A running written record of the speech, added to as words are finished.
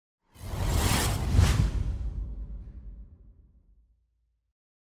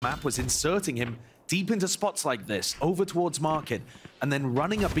map was inserting him deep into spots like this, over towards market, and then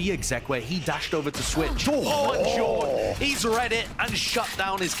running a B exec where he dashed over to switch. Oh, and Sean, he's read it and shut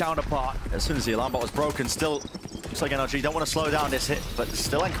down his counterpart. As soon as the alarm bot was broken, still looks like NRG don't want to slow down this hit, but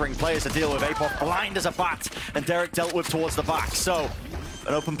still anchoring players to deal with. Apoth blind as a bat, and Derrek dealt with towards the back. So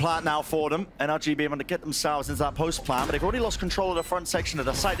an open plant now for them. NRG being able to get themselves into that post plan, but they've already lost control of the front section of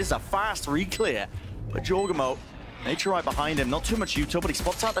the site. This is a fast re-clear, but jawgemo, Nature right behind him, not too much util, but he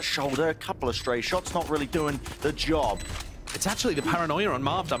spots out the shoulder, a couple of stray shots, not really doing the job. It's actually the paranoia on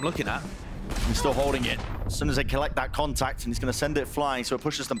Marved I'm looking at. He's still holding it. As soon as they collect that contact, and he's going to send it flying, so it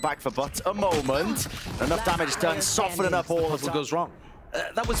pushes them back for but a moment. Enough damage done, softening up all the time. Goes wrong.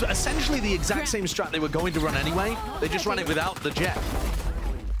 That was essentially the exact same strat they were going to run anyway. They just ran it without the jet.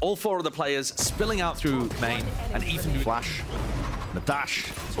 All four of the players spilling out through main, and Ethan... Flash. The dash,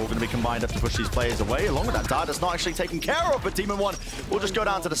 it's all going to be combined up to push these players away, along with that dart that's not actually taken care of, but Demon 1 will just go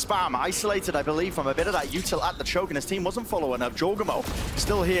down to the spam. Isolated, I believe, from a bit of that util at the choke, and his team wasn't following up. jawgemo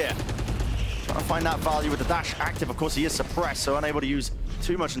still here. Trying to find that value with the dash active. Of course, he is suppressed, so unable to use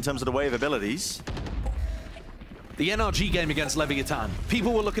too much in terms of the wave abilities. The NRG game against Leviathan.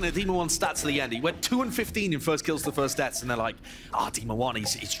 People were looking at Demon 1's stats at the end. He went 2 and 15 in first kills to first deaths, and they're like, Demon 1,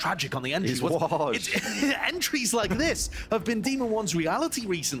 he's tragic on the entries. Entries like this have been Demon 1's reality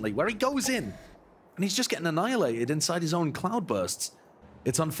recently, where he goes in, and he's just getting annihilated inside his own cloud bursts.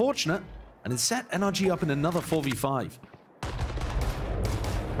 It's unfortunate, and it's set NRG up in another 4v5.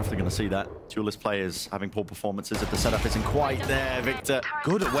 If they're going to see that, duelist players having poor performances if the setup isn't quite there. Victor.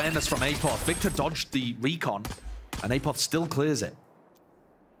 Good awareness from Apoth. Victor dodged the recon, and Apoth still clears it.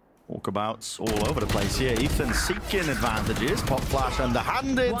 Walkabouts all over the place here. Ethan seeking advantages. Pop flash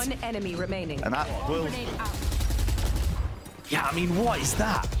underhanded. One enemy remaining. And that will... Yeah, I mean, what is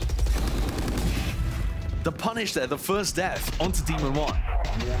that? The punish there, the first death onto Demon 1.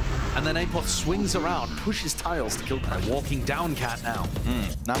 And then Apoth swings around, pushes tiles to kill that walking down cat now.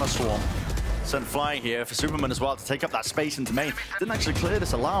 Nano Swarm sent flying here for Superman as well to take up that space into main. Didn't actually clear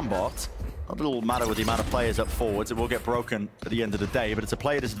this alarm bot. Not a little matter with the amount of players up forwards. It will get broken at the end of the day, but it's a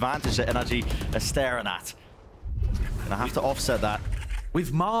player disadvantage that NRG are staring at. And I have to offset that.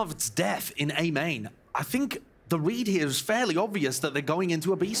 With Marved's death in A main, I think the read here is fairly obvious that they're going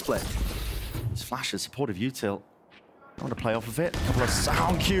into a B split. These flashes, supportive util. I want to play off of it. A couple of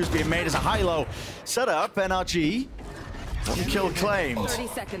sound cues being made as a high-low setup. NRG. One kill claimed.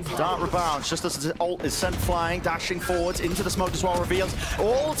 Dart rebounds just as the ult is sent flying, dashing forwards into the smoke as well reveals.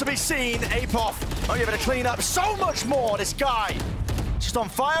 All to be seen. Apoth. I'll give it a clean up. So much more. This guy just on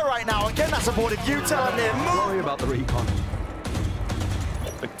fire right now. Again, that supportive util and then move. Sorry about the recon.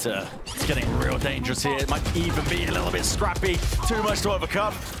 But it's getting real dangerous here. It might even be a little bit scrappy. Too much to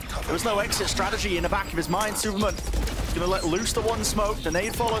overcome. There was no exit strategy in the back of his mind. Superman is going to let loose the one smoke. The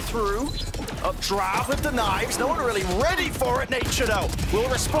nade follow through. Up drab with the knives. No one really ready for it. Nature, though, will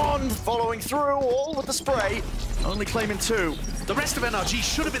respond. Following through, all with the spray. Only claiming 2. The rest of NRG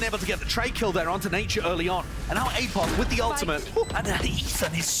should have been able to get the trade kill there onto Nature early on. And now Apoth with the ultimate. And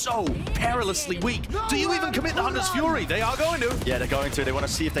Ethan is so perilously weak. Do you even commit the Hunter's Fury? They are going to. Yeah, they're going to. They want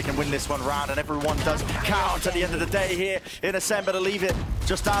to see if they can win this one round. And everyone does count at the end of the day here in Ascent, but to leave it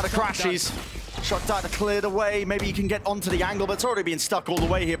just out of crashies. Shot dart to clear the way. Maybe you can get onto the angle, but it's already being stuck all the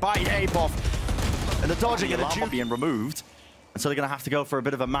way here by Apoth. And the dodging and the jump being removed. And so they're going to have to go for a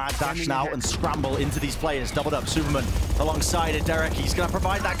bit of a mad dash now and scramble into these players. Doubled up Superman alongside it. Derrek, he's going to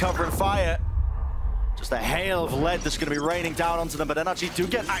provide that cover and fire. Just a hail of lead that's going to be raining down onto them, but NRG do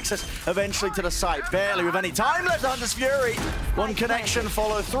get access eventually to the site. Barely with any time left. Hunter's Fury. One connection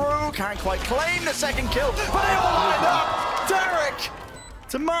follow through. Can't quite claim the second kill, but they all line up. Derrek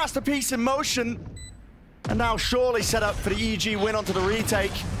to masterpiece in motion. And now surely set up for the EG win onto the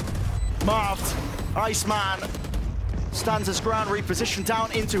retake. Marved, Iceman, stands his ground, repositioned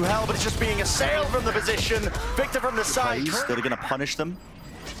down into hell, but it's just being assailed from the position. Victor from the side. They're going to punish them.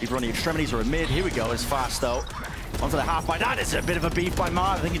 Either on the extremities or in mid. Here we go, as fast though. Onto the half by that is a bit of a beef by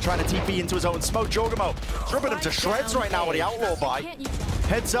Marv. I think he's trying to TP into his own smoke. jawgemo ripping him to shreds right now with the outlaw buy.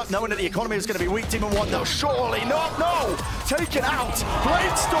 Heads up, knowing that the economy is going to be weak. Demon 1 though, surely not. No, taken out.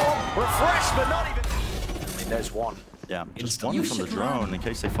 Brainstorm, refreshed, but not even. There's one. Yeah, just one from the drone in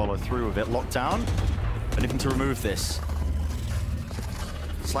case they follow through with it. Locked down. Anything to remove this.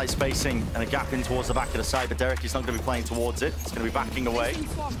 Slight spacing and a gap in towards the back of the side, but Derrek is not going to be playing towards it. It's going to be backing away.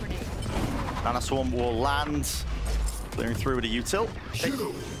 Nano Swarm will land, clearing through with a util.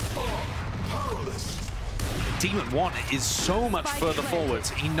 Demon 1 is so much further forwards.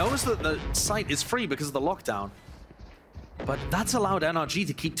 He knows that the site is free because of the lockdown. But that's allowed NRG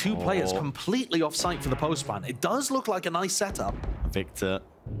to keep 2 players completely off site for the post plan. It does look like a nice setup. Victor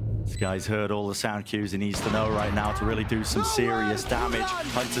This guy's heard all the sound cues he needs to know right now to really do some serious damage.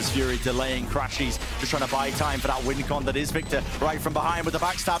 Hunter's Fury delaying crashies, just trying to buy time for that win con that is Victor. Right from behind with the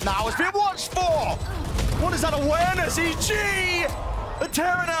backstab now has been watched for! What is that awareness? EG! They're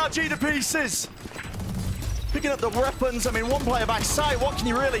tearing NRG to pieces! Picking up the weapons. I mean, one player backside, what can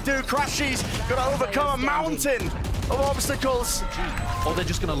you really do? crashies got to overcome a mountain of obstacles. Or they're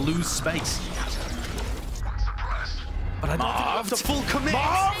just going to lose space. But I don't think have to full commit.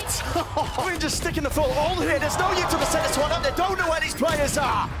 I mean, just sticking the full ult here. There's no use to set this one up. They don't know where these players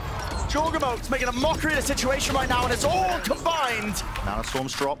are. jawgemo's making a mockery of the situation right now, and it's all combined. Now the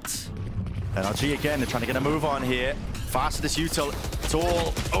storm's dropped. NRG again, they're trying to get a move on here. Faster this util. It's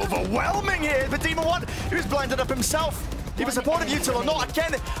all overwhelming here. But Demon One, he was blinded up himself. He was supportive util or not.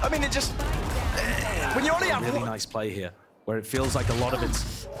 Again, I mean, it just... when you only have... Really nice play here, where it feels like a lot of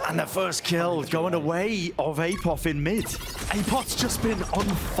it's... And the first kill going away of Apoth in mid. Apoth's just been on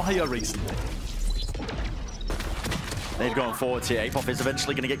fire recently. They're going forwards here. Apoth is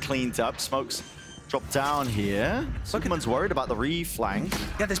eventually going to get cleaned up. Smokes drop down here. Someone's worried about the re-flank.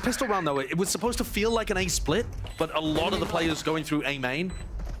 Yeah, this pistol round, though, it was supposed to feel like an A split, but a lot of the players going through A main,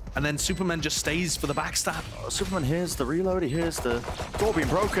 and then Supamen just stays for the backstab. Supamen hears the reload, he hears the door being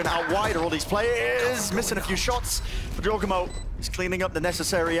broken. Out wide are all these players, missing a few shots. But jawgemo is cleaning up the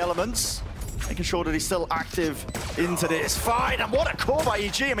necessary elements, making sure that he's still active into this fight. And what a call by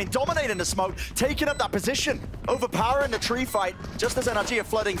EG. I mean, dominating the smoke, taking up that position, overpowering the tree fight, just as NRG are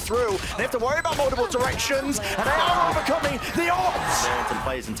flooding through. They have to worry about multiple directions, and they are overcoming the odds. Darrington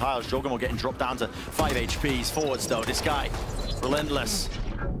plays and tiles. jawgemo getting dropped down to 5 HP. He's forwards, though. This guy, relentless.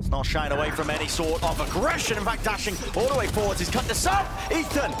 It's not shying away from any sort of aggression. In fact, dashing all the way forwards. He's cut this up.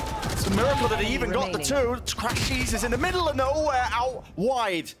 Ethan, it's a miracle that he even got the two. crashies is in the middle of nowhere, out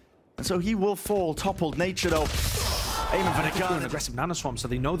wide. And so he will fall, toppled. Nature, though, aiming for the gun. An aggressive nanoswarm, so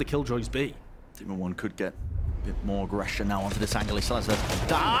they know the killjoys B. Demon One could get a bit more aggression now onto this angle. He still has the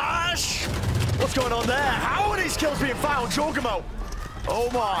dash. What's going on there? How are these kills being found? jawgemo. Oh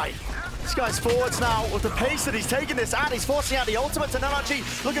my. This guy's forwards now with the pace that he's taking this and he's forcing out the ultimate, and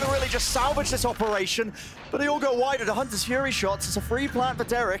NRG looking to really just salvage this operation. But they all go wide with the Hunter's Fury shots. It's a free plant for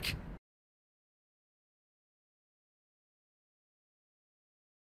Derrek.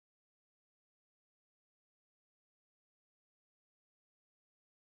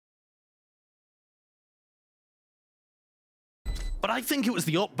 But I think it was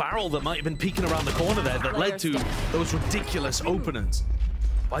the up barrel that might have been peeking around the corner there that led to those ridiculous openings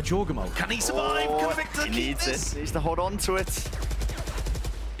by jawgemo. Can he survive? Can Victor he needs it. He needs to hold on to it.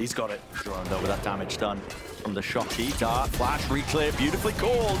 He's got it. Though with that damage done from the shocky dart, flash, reclear, beautifully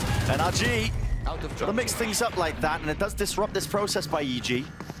called. NRG will mix things up like that, and it does disrupt this process by EG.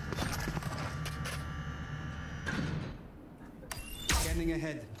 Standing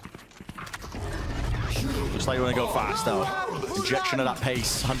ahead. Looks like we're going to go fast, though. Injection of that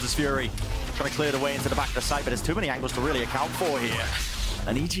pace. Hunter's Fury trying to clear the way into the back of the site, but there's too many angles to really account for here.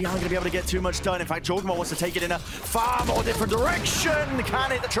 And EG aren't going to be able to get too much done. In fact, jawgemo wants to take it in a far more different direction.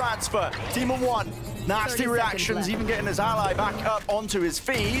 Can hit the transfer. Demon One. Nasty reactions, even getting his ally back up onto his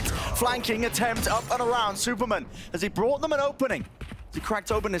feet. Flanking attempt up and around Supamen as he brought them an opening. He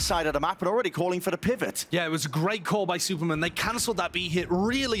cracked open this side of the map and already calling for the pivot. Yeah, it was a great call by Supamen. They cancelled that B hit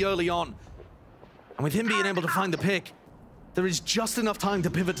really early on. And with him being able to find the pick, there is just enough time to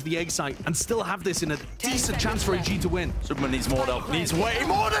pivot to the egg site and still have this in a decent chance for EG to win. Supamen needs more, though. Needs way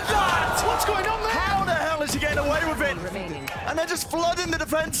more than that! What's going on there? How the hell is he getting away with it? And they're just flooding the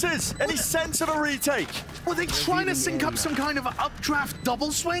defenses. Any sense of a retake? Were they trying to sync up some kind of updraft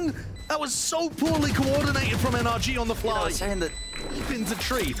double swing? That was so poorly coordinated from NRG on the fly. You know, saying that deep into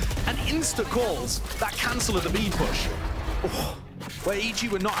tree and insta calls that cancel of the B push. Oh, where EG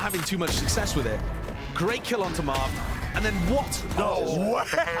were not having too much success with it. Great kill onto Marved. And then what? No way!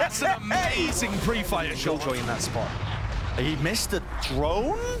 That's an amazing pre-fire killjoy in that spot. He missed the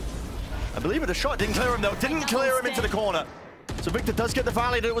drone? I believe the shot didn't clear him, though. Didn't clear him into the corner. So Victor does get the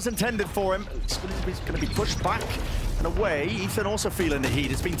volley that was intended for him. He's going to be pushed back and away. Ethan also feeling the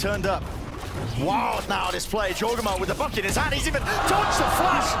heat. It's been turned up. Wow, now this play. jawgemo with the bucket in his hand. He's even dodged the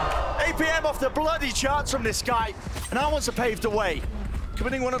flash. APM off the bloody charts from this guy. And now wants to pave the way.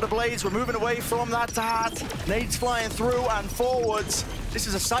 Committing one of the blades, we're moving away from that dart. Nades flying through and forwards. This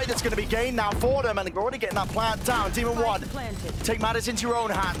is a site that's going to be gained now for them, and they're already getting that plant down. Demon One, take matters into your own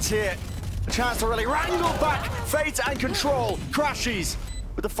hands here. A chance to really wrangle back fate and control. crashies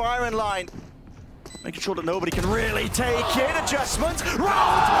with the firing line. Making sure that nobody can really take in. Adjustments. Round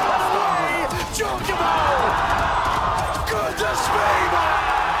away! jawgemo! Goodness me,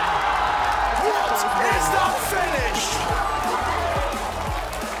 man! What is that finish?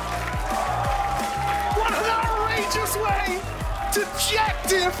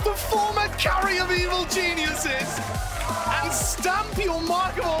 Diff, the former carry of evil geniuses, and stamp your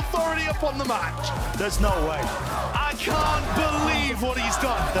mark of authority upon the match. There's no way. I can't believe what he's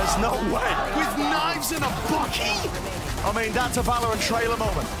done. There's no way. With knives and a bucky? I mean, that's a Valorant trailer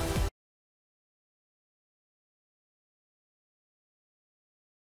moment.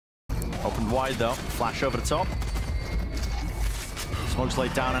 Opened wide though, flash over the top. Smoke's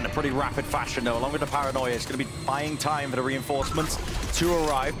laid down in a pretty rapid fashion though, along with the paranoia. It's going to be buying time for the reinforcements to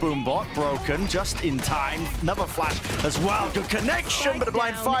arrive. Boombot broken just in time. Another flash as well. Good connection, but a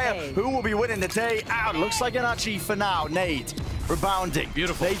blind fire. Who will be winning the day out? Looks like NRG for now. Nade rebounding.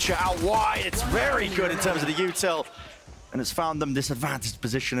 Beautiful. Nature out wide. It's very good in terms of the util. And it's found them disadvantaged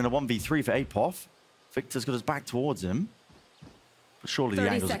position in a 1v3 for Apoth. Victor's got his back towards him. But surely the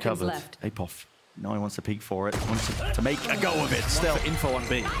angles are covered. Left. Apoth. No, he wants to peek for it. Wants to make a go of it. Still. For info on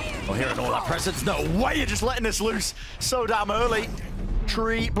B. Oh, hearing all that presence. No way you're just letting this loose so damn early.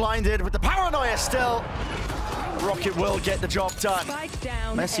 Tree blinded with the paranoia still. Rocket will get the job done.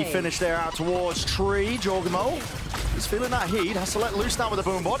 Messy finish there out towards Tree. jawgemo. He's feeling that heat. Has to let loose now with the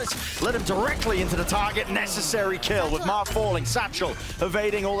boombot. It's led him directly into the target. Necessary kill with Marv falling. Satchel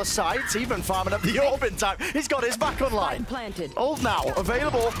evading all the sides. Even farming up the orb in time. He's got his back online. Ult now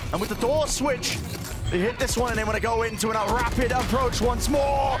available. And with the door switch, they hit this one and they want to go into a rapid approach once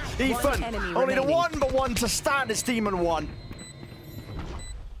more. Ethan, only the one but one to stand. It's Demon 1.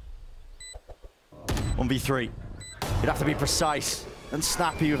 1v3. You'd have to be precise and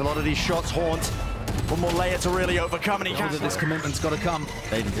snappy with a lot of these shots. Haunt. One more layer to really overcome, and he can't. This commitment's got to come.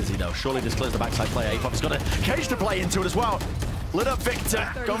 Aiden dizzy though. Surely this clears the backside play. Apoth's got a cage to play into it as well. Lit up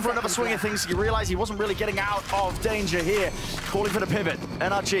Victor. Going for another swing of things. You realize he wasn't really getting out of danger here. Calling for the pivot.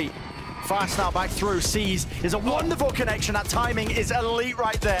 NRG. Fast now back through. Sees is a wonderful connection. That timing is elite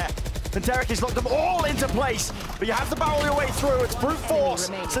right there. And Derrek has locked them all into place. But you have to barrel your way through. It's brute force.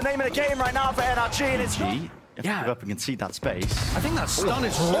 It's the name of the game right now for NRG. And it's... You have to give up and concede that space. I think that stun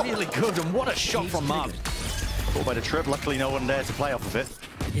is really good, and what a shot from Marved. Caught by the trip, luckily no one there to play off of it.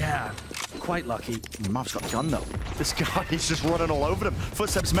 Yeah, quite lucky. Marv's got a gun though. This guy is just running all over them.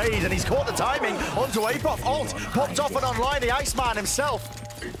 Footsteps made, and he's caught the timing onto Apoth. Ult popped off and online, the Iceman himself.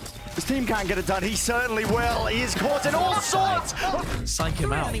 His team can't get it done. He certainly will. He is caught in all sorts. Psych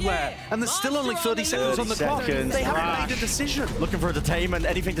him out. Anywhere. And there's still only 30 seconds on the clock. They haven't made a decision. Looking for a detainment,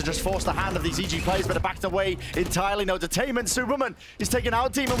 anything to just force the hand of these EG players, but are backed away entirely. No detainment. Supamen is taking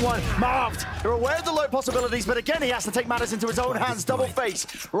out Demon 1. Marved. They're aware of the low possibilities, but again, he has to take matters into his own hands. Double face.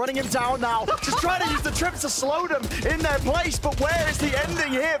 Running him down now. Just trying to use the trips to slow them in their place, but where is the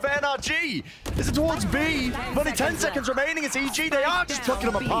ending here for NRG? Is it towards B? With only 10 seconds remaining. It's EG. They are just plucking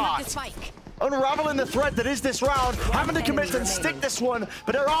them apart. Unraveling the thread that is this round, having to commit and stick this one,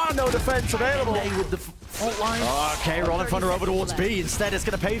 but there are no defense available. With the fault line. Okay, rolling thunder over towards B. Instead, it's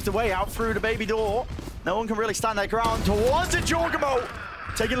going to pave the way out through the baby door. No one can really stand their ground towards it. jawgemo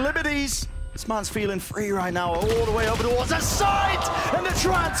taking liberties. This man's feeling free right now, all the way over towards the side, and the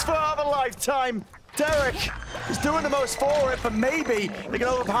transfer of a lifetime. Derrek is doing the most for it, but maybe they can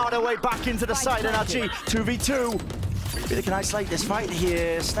overpower their way back into the side. NRG 2v2. Maybe they can isolate this fight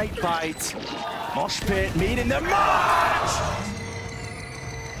here. Snake bite. Mosh pit meeting the match!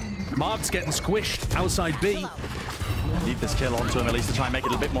 Marv's getting squished outside B. Need this kill onto him at least to try and make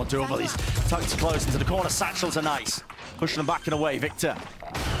it a bit more doable. He's tucked close into the corner. Satchels are nice. Pushing them back and away. Victor.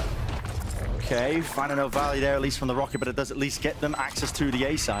 Okay, finding no value there, at least from the rocket, but it does at least get them access to the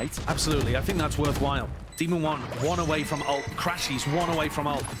A site. Absolutely, I think that's worthwhile. Demon 1 away from ult. crashies, 1 away from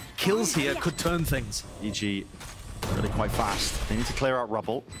ult. Kills here could turn things. EG really quite fast. They need to clear out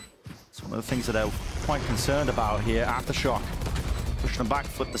rubble. It's one of the things that they're quite concerned about here. Aftershock. Pushing them back,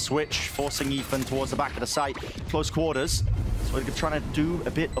 flip the switch, forcing Ethan towards the back of the site. Close quarters. So they're trying to do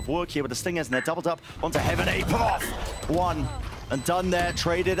a bit of work here with the Stingers, and they're doubled up onto Heaven. Apoth! 1 and done there,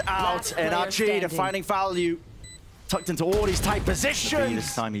 traded out. NRG, they're finding value. Tucked into all these tight positions.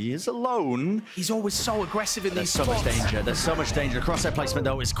 This time he is alone. He's always so aggressive in these spots. There's so much danger. There's so much danger. Crosshair placement,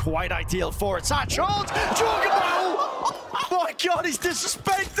 though, is quite ideal for it. Satchel! jawgemo! Oh my God, he's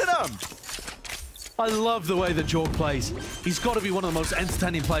disrespecting him! I love the way that Jorg plays. He's got to be one of the most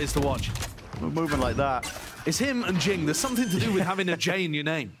entertaining players to watch. Moving like that. It's him and Jing. There's something to do with having a J in your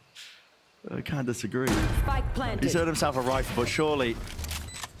name. I can't disagree. He's earned himself a rifle, but surely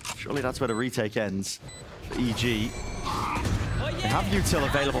that's where the retake ends for EG. They have util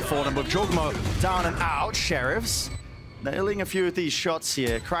available for them, but jawgemo down and out. Sheriffs nailing a few of these shots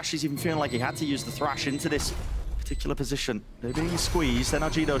here. crashies even feeling like he had to use the thrash into this particular position. They're being squeezed.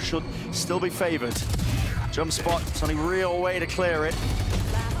 NRG, though, should still be favored. Jump spot, it's only real way to clear it.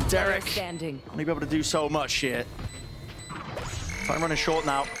 Derrek only be able to do so much here. Time running short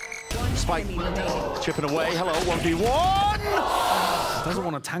now. Spike chipping away. Hello, 1v1! Doesn't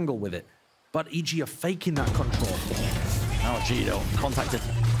want to tangle with it, but EG are faking that control. Now Gido contacted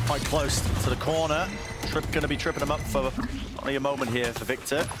quite close to the corner. Trip going to be tripping him up for only a moment here for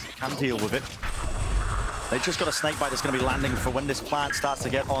Victor. Can deal with it. They just got a snake bite that's going to be landing for when this plant starts to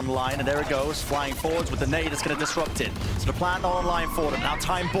get online. And there it goes, flying forwards with the nade that's going to disrupt it. So the plant not online for them. Now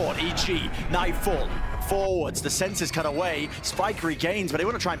time bought, EG, Nightfall. Forwards, the senses cut away. Spike regains, but they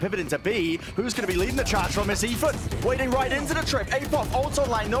want to try and pivot into B. Who's going to be leading the charge from this? Ethan, wading right into the trip. Apoth, ult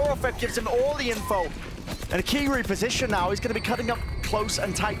online. Norofep gives him all the info. And a key reposition now. He's going to be cutting up close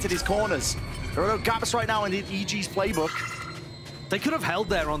and tight to these corners. There are no gaps right now in the EG's playbook. They could have held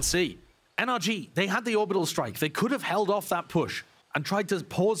there on C. NRG, they had the orbital strike. They could have held off that push and tried to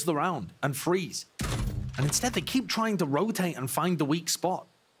pause the round and freeze. And instead, they keep trying to rotate and find the weak spot.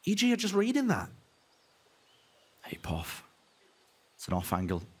 EG are just reading that. Apoth. It's an off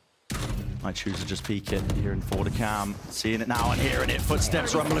angle. Might choose to just peek it here in forward cam. Seeing it now and hearing it.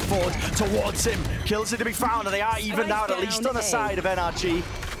 Footsteps rumbling forward towards him. Kills it to be found, and they are evened out, at least on the side of NRG.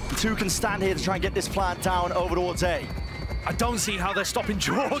 The two can stand here to try and get this plant down over towards A. I don't see how they're stopping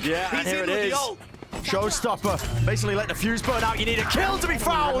Jorg. Yeah, and here it is. Showstopper. Basically let the fuse burn out. You need a kill to be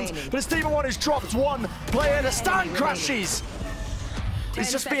found. But as Demon One has dropped one player to stand, crashes. He's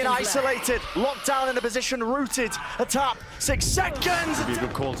just being isolated, locked down in a position, rooted, a tap, 6 seconds! It'd be a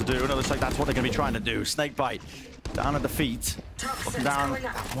good call to do, and it looks like that's what they're going to be trying to do. Snakebite down at the feet, looking down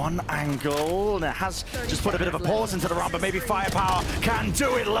one angle, and it has just put a bit of a pause into the round, but maybe Firepower can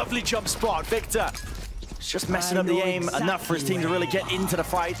do it. Lovely jump spot, Victor. It's just messing up the aim enough for his team to really get into the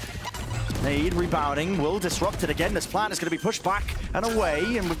fight. Nade rebounding, will disrupt it again. This plant is going to be pushed back and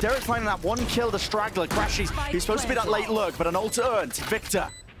away. And with Derrek finding that one kill, the straggler, crashes. He's supposed to be that late lurk, but an ult earned. Victor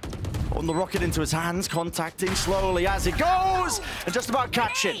holding the rocket into his hands, contacting slowly as he goes, and just about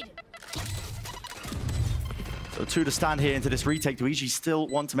catch it. So 2 to stand here into this retake. Do EG still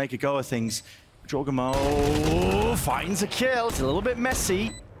want to make a go of things? jawgemo finds a kill. It's a little bit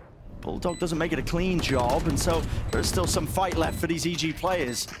messy. Bulldog doesn't make it a clean job, and so there's still some fight left for these EG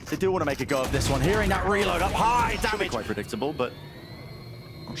players. They do want to make a go of this one. Hearing that reload up high, damage. Quite predictable, but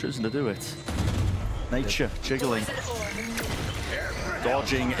I'm choosing to do it. Nature jiggling,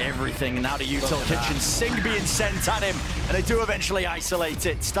 dodging everything. And now to Util Kitchen, Sing being sent at him, and they do eventually isolate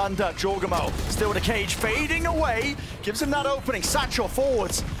it. Stunned up, jawgemo still with a cage, fading away, gives him that opening. Satchel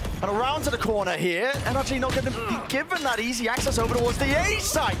forwards. And around to the corner here, NRG not going to be given that easy access over towards the A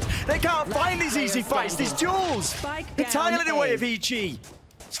site. They can't find these easy fights, these duels. Entirely in the way of EG.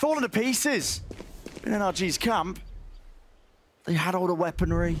 It's falling to pieces. In NRG's camp, they had all the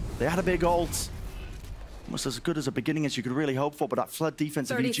weaponry, they had a big ult. Almost as good as a beginning as you could really hope for, but that flood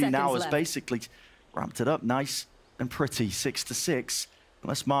defense of EG now has basically ramped it up nice and pretty, 6-6.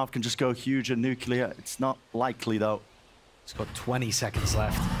 Unless Marv can just go huge and nuclear, it's not likely though. It's got 20 seconds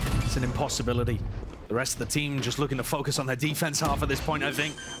left. It's an impossibility. The rest of the team just looking to focus on their defense half at this point, I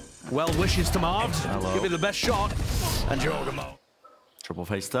think. Well wishes to Marved. Give it the best shot. And jawgemo. Triple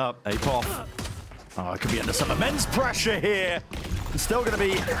faced up. Apoth. Oh, it could be under some immense pressure here. And still going to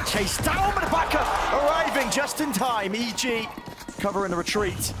be chased down, but the backup arriving just in time. EG covering the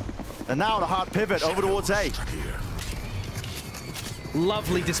retreat. And now the hard pivot over towards A.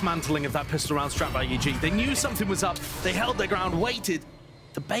 Lovely dismantling of that pistol round strat by EG. They knew something was up. They held their ground, waited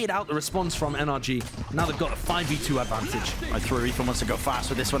to bait out the response from NRG. Now they've got a 5v2 advantage. I threw Ethan wants to go fast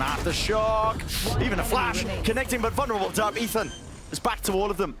with this one. Aftershock. Even a flash. Connecting but vulnerable to up. Ethan is back to all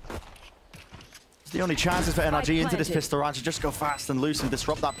of them. It's the only chances for NRG into this pistol round to just go fast and loose and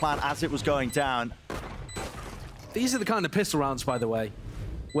disrupt that plan as it was going down. These are the kind of pistol rounds, by the way,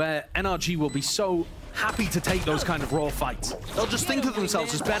 where NRG will be so happy to take those kind of raw fights. They'll just think of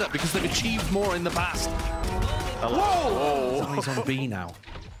themselves as better because they've achieved more in the past. Whoa! He's on B now.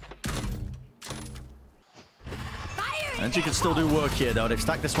 NRG can still do work here, though. They've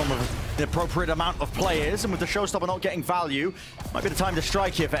stacked this one with the appropriate amount of players, and with the showstopper not getting value, might be the time to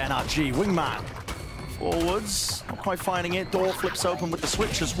strike here for NRG. Wingman forwards, not quite finding it. Door flips open with the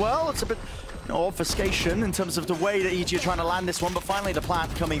switch as well. It's a bit obfuscation in terms of the way that EG are trying to land this one, but finally the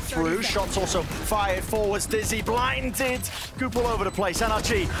plant coming through. Shots also fired forwards. Dizzy blinded. Goop all over the place.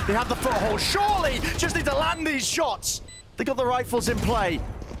 NRG, they have the foothold. Surely just need to land these shots. They got the rifles in play.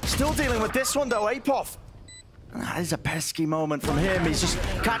 Still dealing with this one though. Apoth. That is a pesky moment from him. He's just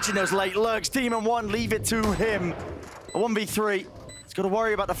catching those late lurks. Demon One, leave it to him. A 1v3. He's got to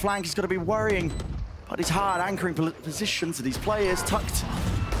worry about the flank. He's got to be worrying about his hard anchoring positions of these players tucked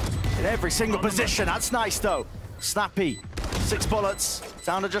in every single position. That's nice though. Snappy. 6 bullets.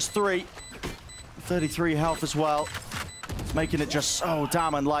 Down to just 3. 33 health as well. making it just so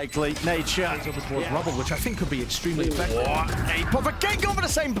damn unlikely. Nature. Over towards Rubble, which I think could be extremely effective. Apoth again going for the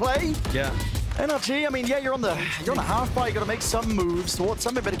same play. Yeah. NRG, I mean, yeah, you're on the half bar. You got to make some moves towards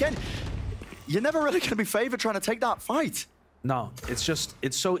something, but again, you're never really going to be favored trying to take that fight. No,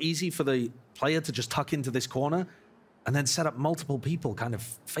 it's so easy for the player to just tuck into this corner and then set up multiple people kind of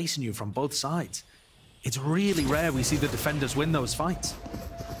facing you from both sides. It's really rare we see the defenders win those fights,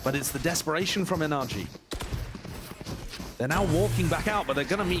 but it's the desperation from NRG. They're now walking back out, but they're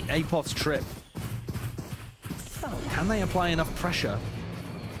going to meet Apoth's trip. Can they apply enough pressure?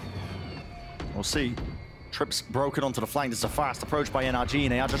 We'll see. Trip's broken onto the flank. This is a fast approach by NRG,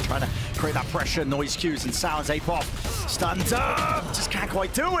 and they are just trying to create that pressure, noise cues and sounds. Apoth stunned up. Just can't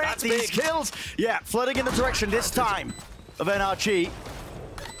quite do it. That's These big. kills. Yeah, flooding in the direction this time of NRG.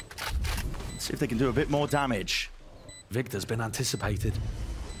 Let's see if they can do a bit more damage. Victor's been anticipated.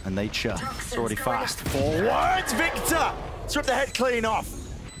 And Nature, it's already fast. Forwards, Victor! Strip the head clean off.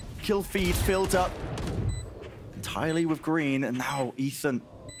 Kill feed filled up entirely with green, and now Ethan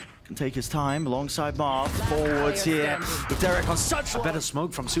can take his time alongside Marved. Forwards here with Derrek on such A better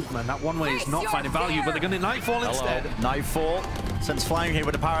smoke from Superman. That one way is not finding value, but they're going to Nightfall instead. Nightfall sends flying here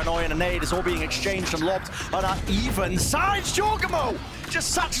with a paranoia and a nade. It's all being exchanged and lobbed on our even sides. jawgemo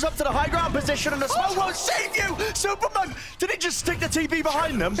just satches up to the high ground position, and the smoke won't save you! Superman! Did he just stick the TB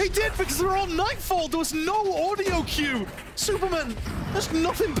behind them? He did, because they're on Nightfall. There was no audio cue. Superman, there's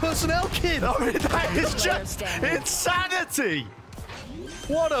nothing personnel, kid. I mean, that is just insanity!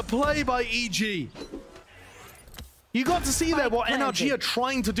 What a play by EG. You got to see there what NRG are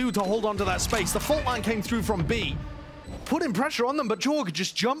trying to do to hold on to that space. The fault line came through from B, putting pressure on them, but Jorg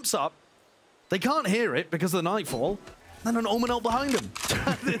just jumps up. They can't hear it because of the Nightfall. Then an Omen ult behind him.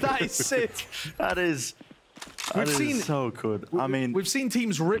 That is sick. That is so good. I mean, we've seen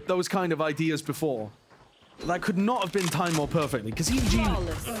teams rip those kind of ideas before. That could not have been timed more perfectly, because EG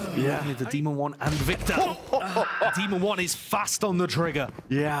yeah, the Demon 1 and Victor. Demon 1 is fast on the trigger.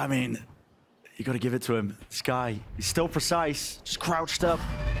 Yeah, I mean, you got to give it to him. This guy, he's still precise, just crouched up,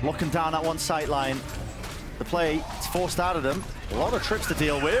 locking down that one sight line. The play, it's forced out of them. A lot of trips to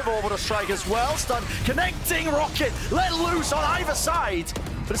deal with. Orbital strike as well. Stun, connecting rocket, let loose on either side.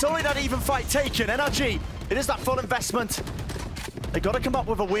 But it's only that even fight taken. NRG, it is that full investment. They got to come up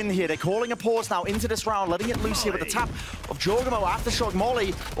with a win here. They're calling a pause now into this round, letting it loose here with the tap of jawgemo, Aftershock,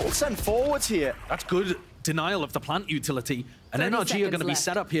 Molly, all sent forwards here. That's good denial of the plant utility. And NRG are going to be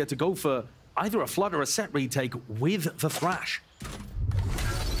set up here to go for either a flood or a set retake with the Thrash.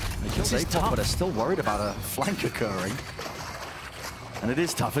 This is tough, but they're still worried about a flank occurring. And it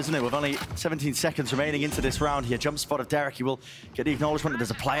is tough, isn't it? With only 17 seconds remaining into this round here. Jump spot of Derrek. He will get the acknowledgement that there's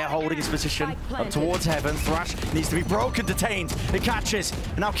a player holding his position up towards heaven. Thrash needs to be broken, detained. It catches.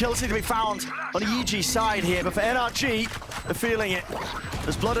 And now kills need to be found on the EG side here. But for NRG, they're feeling it.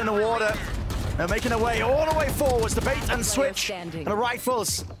 There's blood in the water. They're making their way all the way forwards. The bait and switch. And the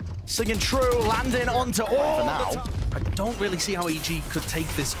rifles singing true, landing onto all for now. I don't really see how EG could take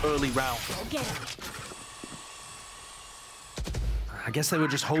this early round. I guess they were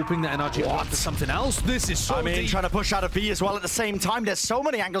just hoping that NRG would go for something else. This is so deep. Trying to push out of B as well at the same time. There's so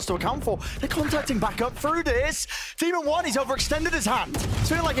many angles to account for. They're contacting back up through this. Demon 1, he's overextended his hand. It's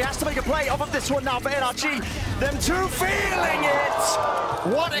feeling like he has to make a play off of this one now for NRG. Them two feeling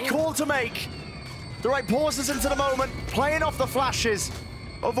it. What a call to make. The right pauses into the moment, playing off the flashes.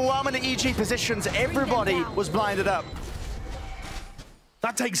 Overwhelming the EG positions. Everybody was blinded up.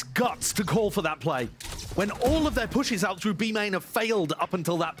 That takes guts to call for that play, when all of their pushes out through B main have failed up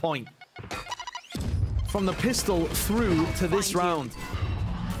until that point. From the pistol through to this round,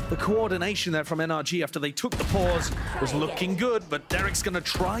 the coordination there from NRG after they took the pause was looking good, but Derrek's going to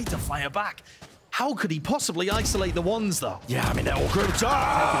try to fire back. How could he possibly isolate the ones, though? Yeah, I mean, they're all grouped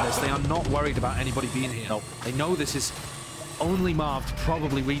up. They are not worried about anybody being here. Nope. They know this is only Marved,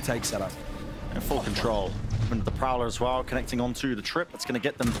 probably retake setup. In full control. Into the Prowler as well, connecting onto the trip. That's going to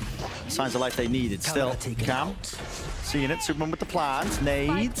get them signs of life they needed. Still, Cam, seeing it. Superman with the plans.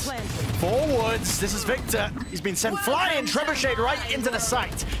 Nades. Forwards. This is Victor. He's been sent flying. Trebuchet right into the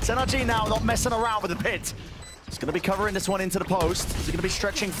site. It's NRG now not messing around with the pit. He's going to be covering this one into the post. Is he going to be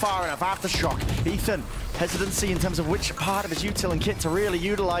stretching far enough? Aftershock. Ethan, hesitancy in terms of which part of his util and kit to really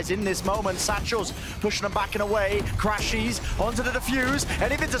utilize in this moment. Satchels pushing them back and away. Crashies onto the defuse.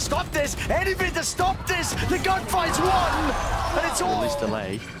 Anything to stop this. Anything to stop this. The gunfight's won. And it's all this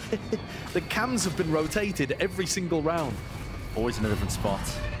delay. The cams have been rotated every single round. Always in a different spot.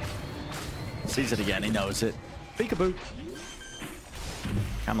 Sees it again. He knows it. Peekaboo.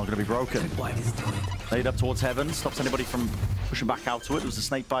 Cam not going to be broken. Laid up towards heaven, stops anybody from pushing back out to it. There was a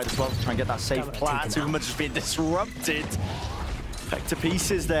snake bite as well to try and get that safe plant. Superman just being disrupted. Pecked to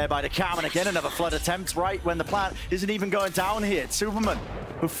pieces there by the Cam, and again another flood attempt right when the plant isn't even going down here. It's Superman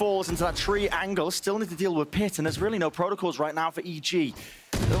who falls into that tree angle. Still need to deal with Pit, and there's really no protocols right now for EG. They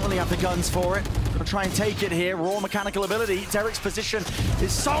don't really have the guns for it. Gonna try and take it here. Raw mechanical ability. Derrek's position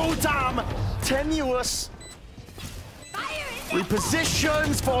is so damn tenuous.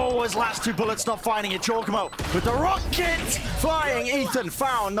 Repositions forwards, last two bullets not finding it. jawgemo with the rocket flying. Ethan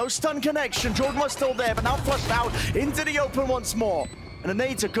found, no stun connection. jawgemo's still there, but now flushed out into the open once more. And the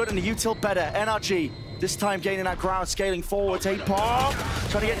nades are good and the util better. NRG this time gaining that ground, scaling forwards. Apoth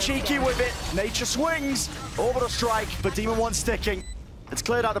trying to get cheeky with it. Nature swings, orbital strike, but Demon 1 sticking. It's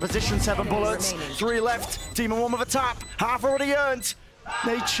cleared out the position, 7 bullets, 3 left. Demon 1 with a tap, half already earned.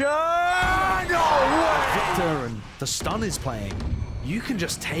 Nature, no way! Victor and the stun is playing. You can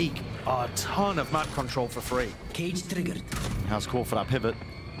just take a ton of map control for free. Cage triggered. How's call for that pivot?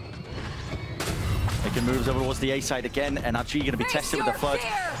 Making moves over towards the A side again. NRG going to be tested with the flood.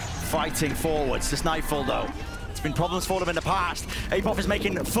 Fighting forwards. This Nightfall though. It's been problems for them in the past. Apoth is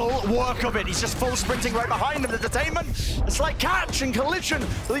making full work of it. He's just full sprinting right behind him. The detainment, a slight catch and collision.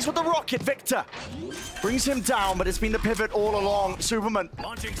 At least with the rocket, Victor brings him down, but it's been the pivot all along. Superman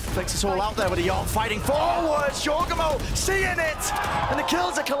flicks us all out there with a yacht, fighting forwards. jawgemo seeing it, and the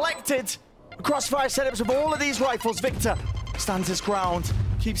kills are collected across 5 setups with all of these rifles. Victor stands his ground,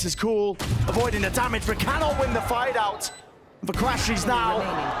 keeps his cool, avoiding the damage, but cannot win the fight out. For crashies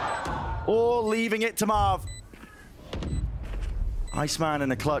now, all leaving it to Marv. Iceman in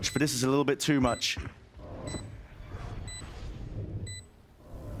the clutch, but this is a little bit too much.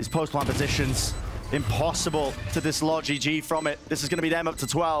 These post-plant positions, impossible to dislodge EG from it. This is going to be them up to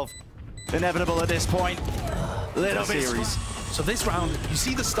 12. Inevitable at this point. Little bit. Series. So this round, you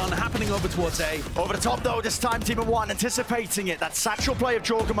see the stun happening over towards A. Over the top though, this time Team 1 anticipating it. That satchel play of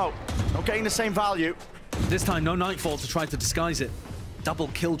jawgemo, not getting the same value. This time, no Nightfall to try to disguise it. Double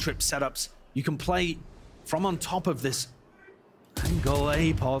kill trip setups. You can play from on top of this angle.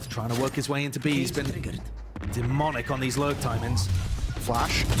 Apoth trying to work his way into B. He's been demonic on these lurk timings.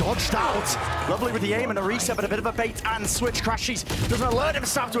 Flash dodged out. Lovely with the aim and a reset, but a bit of a bait and switch. crashies doesn't alert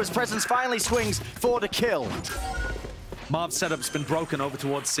himself to his presence. Finally swings for the kill. Marv's setup's been broken over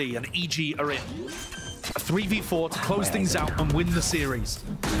towards C, and EG are in. A 3v4 to close things out and win the series.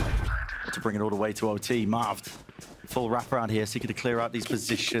 To bring it all the way to OT. Marved. Full wraparound here, seeking to clear out these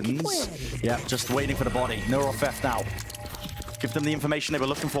positions. Yeah, just waiting for the body. Neural theft now. Give them the information they were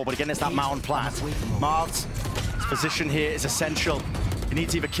looking for, but again, it's that mound plant. Marved's position here is essential. He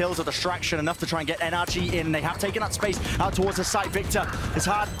needs either kills or distraction, enough to try and get NRG in. They have taken that space out towards the site. Victor is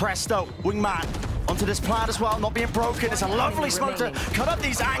hard pressed though. Wingman onto this plant as well, not being broken. It's a lovely smoke to cut up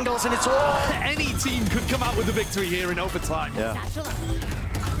these angles, and it's all... Any team could come out with a victory here in overtime. Yeah.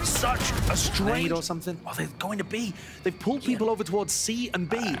 Such a strange or something. Oh, they're going to B. They've pulled people over towards C and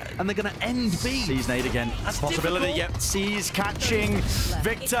B, and they're going to end B. C's nade again. That's possibility. Yep. C's catching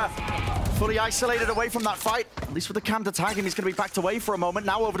Victor. Fully isolated away from that fight. At least with the cam to tag him, he's going to be backed away for a moment.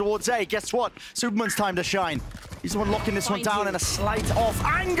 Now over towards A. Guess what? Superman's time to shine. He's the one locking this one down in a slight off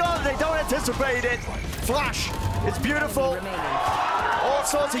angle. They don't anticipate it. Flash. It's beautiful. All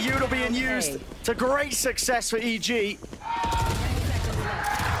sorts of util being used to great success for EG.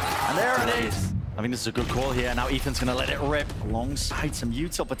 And there it is. I think this is a good call here. Now Ethan's going to let it rip alongside some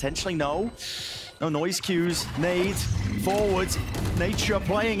util. Potentially no noise cues. Nade forwards. Nature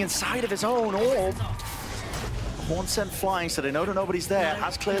playing inside of his own orb. Horn sent flying, so they know that nobody's there.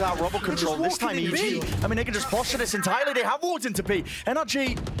 Has cleared out rubble control. This time EG, I mean, they can just posture this entirely. They have walked into B.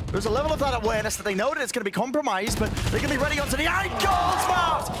 NRG, there's a level of that awareness that they know that it's going to be compromised, but they're going to be ready onto the ankles.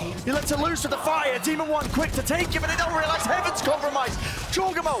 Marved! He lets it loose with the fire. Demon 1 quick to take it, but they don't realize Heaven's compromised.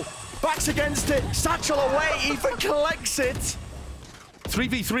 jawgemo backs against it. Satchel away. Ethan collects it.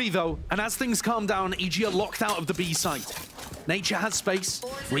 3v3 though, and as things calm down, EG are locked out of the B site. Nature has space,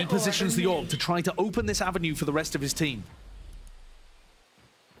 repositions the orb to try to open this avenue for the rest of his team.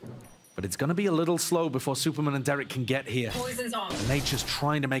 But it's going to be a little slow before Superman and Derrek can get here. Nature's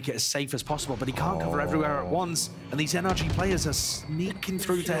trying to make it as safe as possible, but he can't cover everywhere at once. And these NRG players are sneaking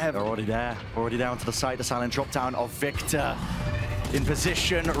through to heaven. They're already there. Already down to the side. The silent drop down of Victor. In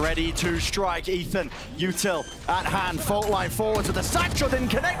position, ready to strike. Ethan, util at hand. Fault line forward to the satchel. Didn't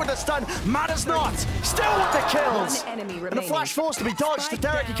connect with the stun. Matters not. Still with the kills. And a flash forced to be dodged. To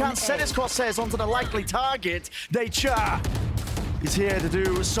Derrek, he can't set his crosshairs onto the likely target. Nature is here to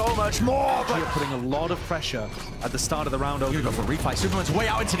do so much more. But you're putting a lot of pressure at the start of the round. Go for a refight. Superman's way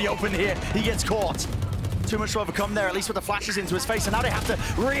out into the open here. He gets caught. Too much to overcome there, at least with the flashes into his face, and now they have to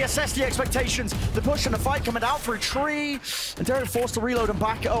reassess the expectations. The push and the fight coming down for a tree, and Derrek forced to reload and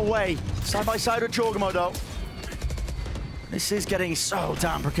back it away. Side by side with jawgemo though. This is getting so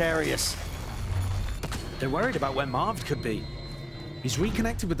damn precarious. They're worried about where Marved could be. He's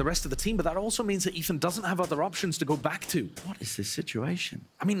reconnected with the rest of the team, but that also means that Ethan doesn't have other options to go back to. What is this situation?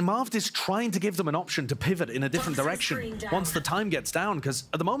 I mean, Marved is trying to give them an option to pivot in a different direction once the time gets down, because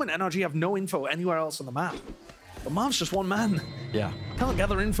at the moment, NRG have no info anywhere else on the map. But Marv's just one man. Yeah. Can't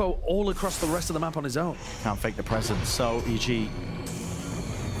gather info all across the rest of the map on his own. Can't fake the presence, so EG, they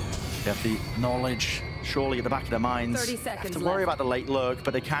have the knowledge surely at the back of their minds. 30 seconds have to worry about the late lurk,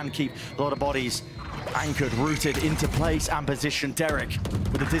 but they can keep a lot of bodies anchored, rooted into place and position. Derrek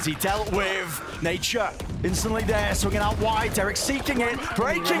with a dizzy dealt with. Nature instantly there, swinging out wide. Derrek seeking it,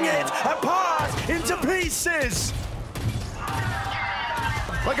 breaking it, apart into pieces.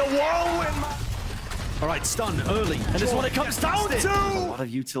 Like a whirlwind. All right, stun early. And this is what it comes down to. A lot of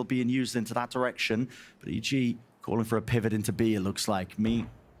util being used into that direction, but EG calling for a pivot into B, it looks like. Me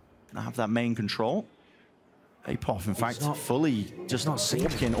gonna have that main control. Apoth, in fact, not fully just not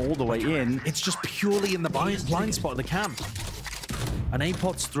walking all the way in. It's just purely in the blind spot of the cam. And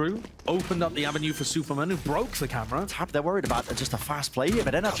Apoth's through, opened up the avenue for Superman, who broke the camera. They're worried about just a fast play here,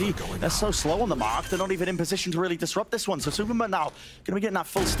 but NRG, they're so slow on the mark, they're not even in position to really disrupt this one. So Superman now going to be getting that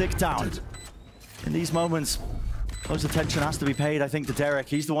full stick down. In these moments, close attention has to be paid, I think, to Derrek.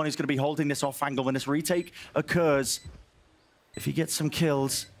 He's the one who's going to be holding this off angle when this retake occurs. If he gets some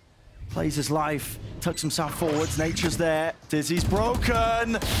kills, plays his life, tucks himself forwards, Nature's there, Dizzy's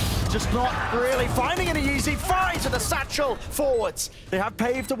broken, just not really finding any easy finds with the satchel forwards. They have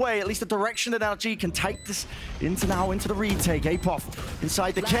paved the way, at least the direction that NRG can take this into the retake. Apoth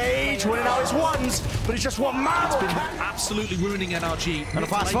inside the cage, winning out his ones, but he's just one man. It's been absolutely ruining NRG. And a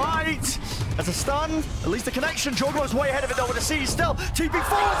fast fight, as a stun, at least the connection. Jawgemo's way ahead of it though with the C still. TP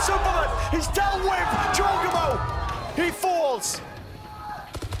forward, Superman, he's dealt with, Jawgemo, he falls.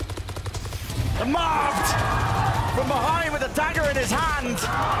 And Marved from behind with a dagger in his hand.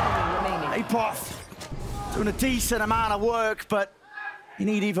 Apoth doing a decent amount of work, but you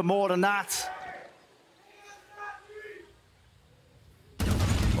need even more than that.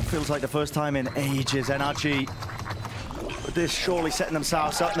 What feels like the first time in ages, NRG. But this surely setting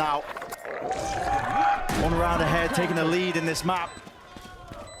themselves up now. One round ahead, taking the lead in this map.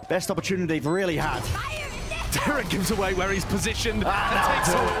 Best opportunity they've really had. Derrek gives away where he's positioned and takes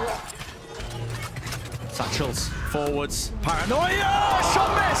over. Satchels, forwards, paranoia,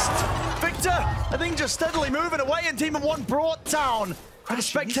 shot missed! Victor, I think just steadily moving away and Demon 1 brought down. The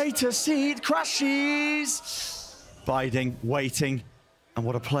spectator seed, crashies. Biding, waiting, and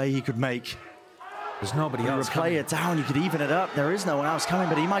what a play he could make. There's nobody else coming. Replay it down, you could even it up. There is no one else coming,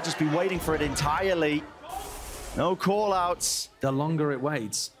 but he might just be waiting for it entirely. No call-outs. The longer it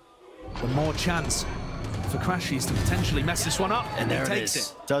waits, the more chance for crashies to potentially mess this one up, and there he takes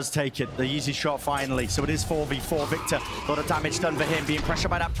it. Does take it, the easy shot finally. So it is 4v4. Victor, a lot of damage done for him, being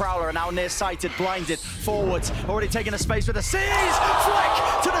pressured by that Prowler, and now nearsighted, blinded, forwards, already taking a space with a seize,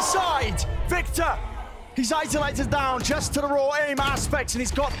 flick to the side. Victor, he's isolated down just to the raw aim aspects, and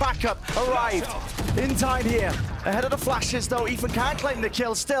he's got backup, arrived in time here. Ahead of the flashes though, Ethan can't claim the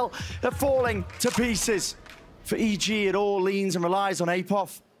kill, still they're falling to pieces. For EG, it all leans and relies on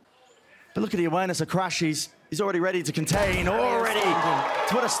Apoth. But look at the awareness of crashies. He's already ready to contain, already to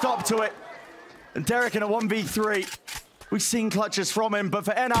put a stop to it. And Derrek in a 1v3. We've seen clutches from him, but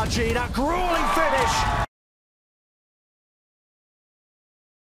for NRG, that grueling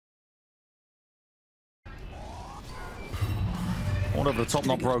finish. One over the top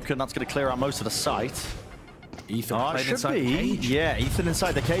not broken. That's going to clear out most of the site. Ethan should be. Yeah, Ethan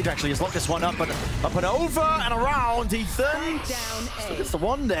inside the cage actually has locked this one up, but up and over and around. Ethan still gets the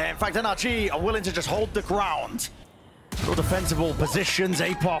one there. In fact, NRG are willing to just hold the ground. Still defensible positions.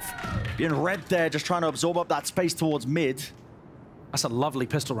 Apoth being red there, just trying to absorb up that space towards mid. That's a lovely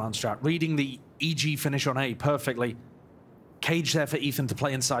pistol round strat. Reading the EG finish on A perfectly. Cage there for Ethan to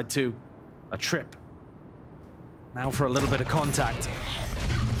play inside too. A trip. Now for a little bit of contact.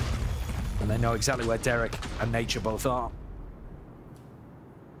 And they know exactly where Derrek and Nature both are.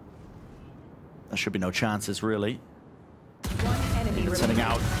 There should be no chances, really. Sending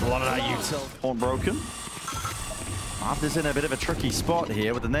out a lot of that util. Horn broken. Marved in a bit of a tricky spot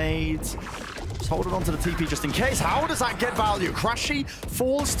here with the nades. Just holding on to the TP just in case. How does that get value? Crashy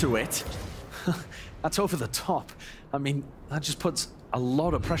falls to it. That's over the top. I mean, that just puts a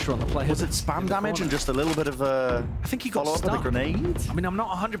lot of pressure on the player. Was it spam damage and just a little bit of a I think he got follow-up with a grenade? I mean, I'm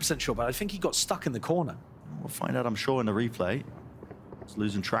not 100% sure, but I think he got stuck in the corner. We'll find out, I'm sure, in the replay. Just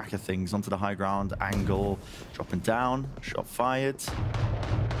losing track of things. Onto the high ground, angle, dropping down, shot fired.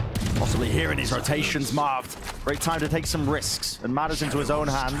 Possibly hearing his rotations, Marved. Great time to take some risks, and matters into his own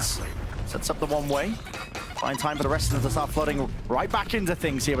hands. Sets up the one way. Find time for the rest of them to start flooding right back into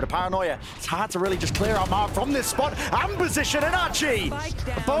things here, but a paranoia. It's hard to really just clear out Marv from this spot and position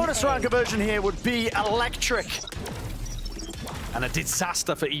NRG. A bonus round conversion here would be electric. And a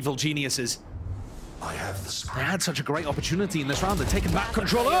disaster for Evil Geniuses. They had such a great opportunity in this round. They're taking back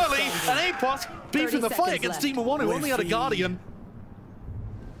control early, and Apoth beefing the fight against Demon One, who only had a Guardian.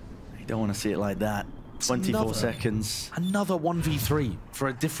 You don't want to see it like that. 24 seconds. Another 1v3 for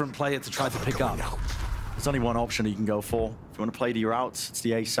a different player to try to pick up. There's only one option you can go for. If you want to play to your outs, it's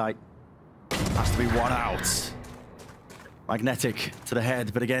the A site. Has to be one out. Magnetic to the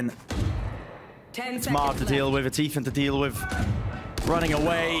head, but again, it's Marv to deal with, it's Ethan to deal with. Running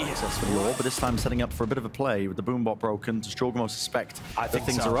away. That's for the orb, but this time setting up for a bit of a play with the boombot broken. Does jawgemo suspect that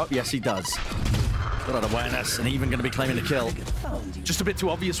things are up? Yes, he does. Got that awareness, and even going to be claiming the kill. Just a bit too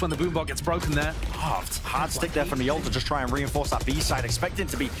obvious when the boombot gets broken there. Hard stick there from the ult to just try and reinforce that B side, expecting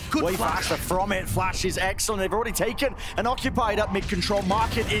to be way faster from it. Flash is excellent. They've already taken and occupied up mid-control.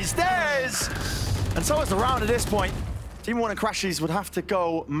 Market is theirs! And so is the round at this point. Team 1 and crashies would have to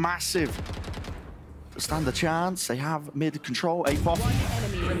go massive to stand a chance. They have mid-control.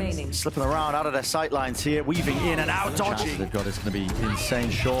 Apoth slipping around out of their sight lines here, weaving in and out, dodging. They've got is going to be insane,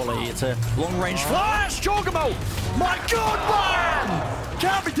 surely. It's a long-range flash! jawgemo! My God, man!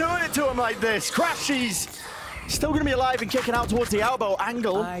 Can't be doing it to him like this. crashies still going to be alive and kicking out towards the elbow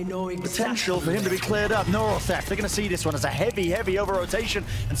angle. Potential for him to be cleared up. Neural theft. They're going to see this one as a heavy over-rotation.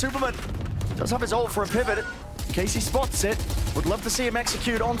 And Supamen does have his ult for a pivot. In case he spots it, would love to see him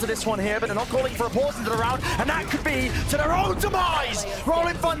execute onto this one here, but they're not calling for a pause into the round, and that could be to their own demise!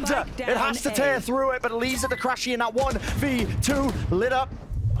 Rolling Thunder, it has to tear through it, but it leaves it to crashy in that 1v2, lit up.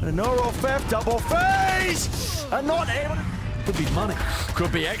 And a neural theft, double face! And not able to... Could be money.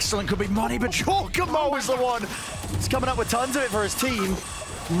 Could be excellent, could be money, but jawgemo is the one. He's coming up with tons of it for his team.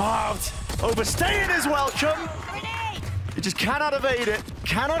 Marved, overstaying his welcome. He just cannot evade it,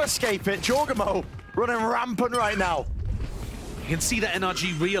 cannot escape it. jawgemo running rampant right now. You can see that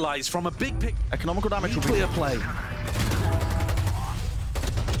NRG realize from a big pick. Economical damage will be clear play.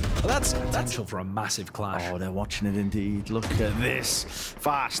 Well, that's potential for a massive clash. Oh, they're watching it indeed. Look at this.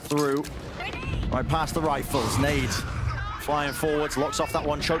 Fast through. Right past the rifles. Nade flying forwards, locks off that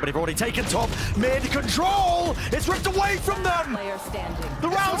one choke, but they've already taken top. Mid-control! It's ripped away from them! The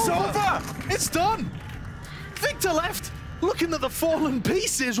round's over! It's done! Victor left, looking at the fallen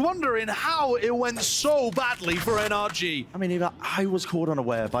pieces, wondering how it went so badly for NRG. I mean, I was caught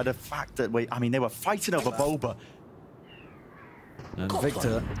unaware by the fact that, they were fighting over Boba. And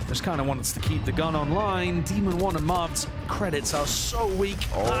Victor just kind of wants to keep the gun online. Demon 1 and Marved's credits are so weak,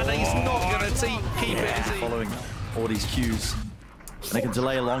 and he's not going to keep it. Following all these cues. And they can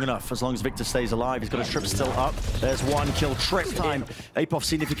delay long enough, as long as Victor stays alive. He's got his trip still up. There's one kill trip time. Apoth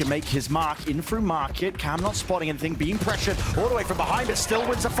seeing if he can make his mark in through market. Cam not spotting anything, being pressured all the way from behind, but still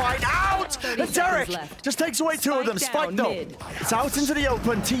wins the fight. Out! And Derrek just takes away two of them. Spike though. It's out into the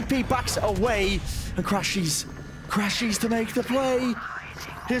open. TP backs away. And crashies to make the play.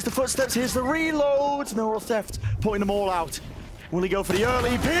 Here's the footsteps, here's the reload. Neural theft, pointing them all out. Will he go for the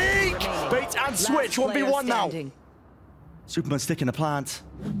early peek? Bait and switch, 1v1 now. Supamen sticking the plant,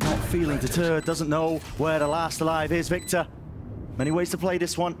 not feeling deterred, doesn't know where the last alive is. Victor, many ways to play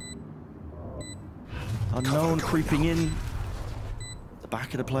this one. Unknown creeping in the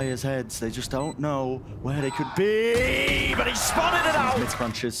back of the players' heads. They just don't know where they could be, but he spotted it out.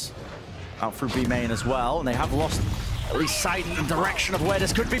 Mid-crunches out through B main as well, and they have lost at least sight and direction of where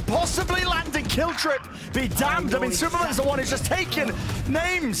this could be possibly landing. Kill trip, be damned. I mean, Superman's the one who's just taken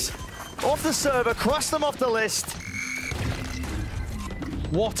names off the server, crossed them off the list.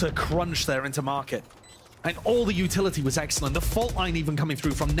 What a crunch there into market. And all the utility was excellent. The fault line even coming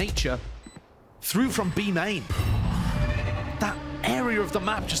through from nature, through from B main. That area of the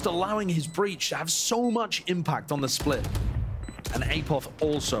map just allowing his breach to have so much impact on the split. And Apoth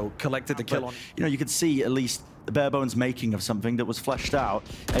also collected the kill on. You know, you could see at least the bare bones making of something that was fleshed out.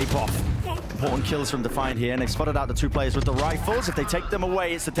 Apoth, important kills from Defiant here, and they spotted out the two players with the rifles. If they take them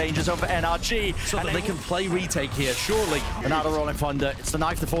away, it's the danger zone for NRG. So that they can play retake here, surely. And now they're rolling thunder. It's the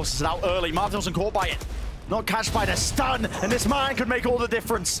knife that forces it out early. Marved wasn't caught by it. Not catched by the stun, and this man could make all the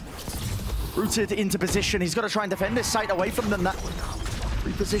difference. Rooted into position. He's got to try and defend this site away from them. That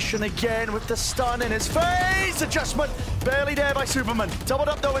Reposition again with the stun in his face. Adjustment barely there by Superman. Doubled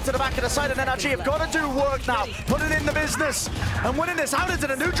up though into the back of the side, and NRG have got to do work now. Put it in the business and winning this out into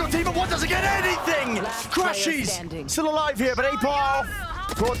the neutral team, and one doesn't get anything. crashies still alive here, but Apoth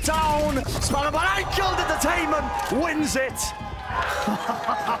brought down. Supamen by ankle entertainment wins it.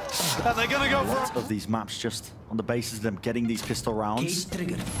 And they're gonna go for of these maps just on the basis of them getting these pistol rounds.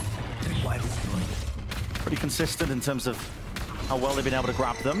 Pretty consistent in terms of how well they've been able to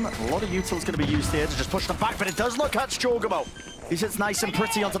grab them. A lot of utils going to be used here to just push them back, but it does not catch jawgemo. He sits nice and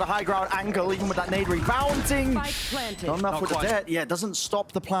pretty onto the high ground angle, even with that nade rebounding. Not enough with the dead. Yeah, it doesn't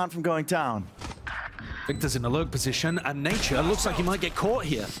stop the plant from going down. Victor's in a lurk position, and Nature looks like he might get caught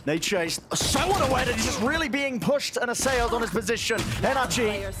here. Nature is so unaware that he's just really being pushed and assailed on his position.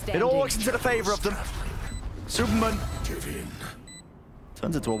 NRG, it all works into the favor of them. Superman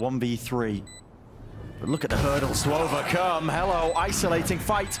turns into a 1v3. But look at the hurdles to overcome. Hello, isolating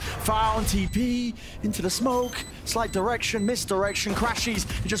fight. Found TP into the smoke. Slight direction, misdirection, crashies.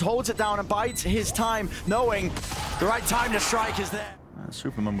 He just holds it down and bides his time, knowing the right time to strike is there.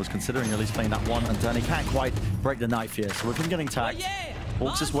 Superman was considering at least playing that one, and then he can't quite break the knife here. So with him getting tagged,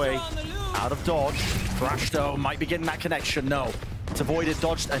 walks his way out of dodge. Thrash though might be getting that connection. No, it's avoided,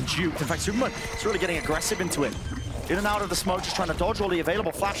 dodged, and duped. In fact, Superman is really getting aggressive into it. In and out of the smoke, just trying to dodge all the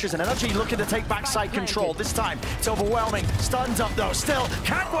available flashes, and NRG looking to take backside control. This time, it's overwhelming. Stunned up though, still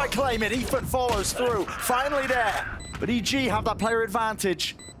can't quite claim it. Ethan follows through, finally there. But EG have that player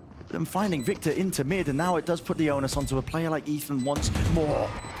advantage. Them finding Victor into mid, and now it does put the onus onto a player like Ethan once more.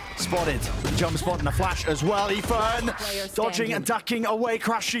 Spotted, the jump spot and a flash as well. Ethan dodging and ducking away.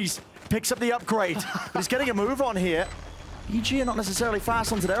 crashies, picks up the upgrade. But he's getting a move on here. EG are not necessarily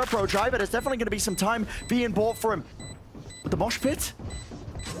fast onto their approach either. There's definitely going to be some time being bought for him. With the mosh pit,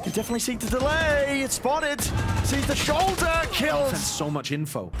 you definitely see the delay. It's spotted. Sees the shoulder. Kills. So much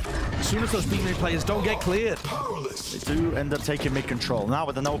info. As soon as those B-main players don't get cleared, they do end up taking mid-control. Now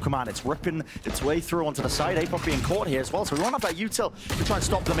with the no command, it's ripping its way through onto the side. Apoth being caught here as well, so we won't have that util to try and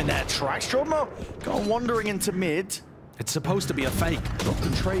stop them in their tracks. jawgemo going wandering into mid. It's supposed to be a fake. Dropped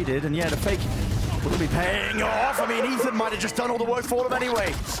and traded, and yeah, the fake will be paying off. I mean, Ethan might have just done all the work for them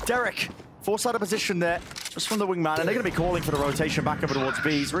anyway. Derrek forced out of position there, just from the wingman, and they're going to be calling for the rotation back over towards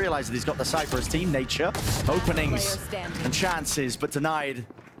B. He's realized that he's got the side for his team. Nature, openings and chances, but denied.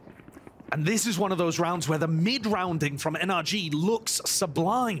 And this is one of those rounds where the mid-rounding from NRG looks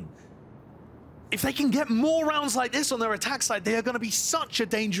sublime. If they can get more rounds like this on their attack side, they are going to be such a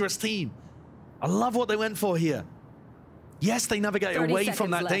dangerous team. I love what they went for here. Yes, they navigate away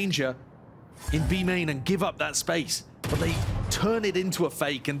from that danger in B main and give up that space, but they turn it into a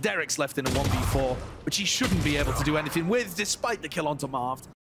fake, and Derrek's left in a 1v4, which he shouldn't be able to do anything with, despite the kill onto Marved.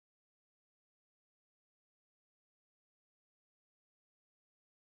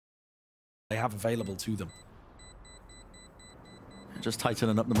 They have available to them. Just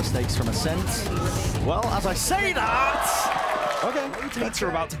tightening up the mistakes from Ascent. Well, as I say that... Okay, Pexa are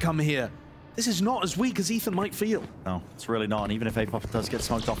about to come here. This is not as weak as Ethan might feel. No, it's really not. And even if Apoth does get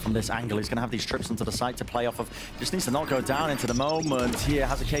smoked off from this angle, he's going to have these trips onto the side to play off of. Just needs to not go down into the moment. Here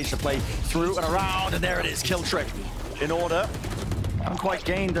has a case to play through and around, and there it is. Kill trick in order. Haven't quite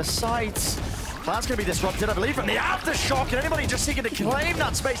gained the sight. Plan's going to be disrupted, I believe, from the aftershock, and anybody just seeking to claim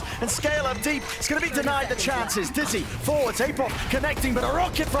that space and scale up deep is going to be denied the chances. Dizzy forwards, Apoth connecting, but a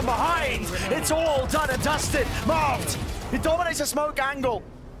rocket from behind. It's all done and dusted. Marved. He dominates the smoke angle.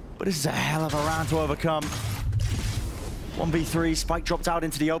 But this is a hell of a round to overcome. 1v3, Spike dropped out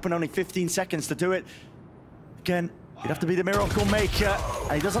into the open, only 15 seconds to do it. Again, he'd have to be the miracle maker,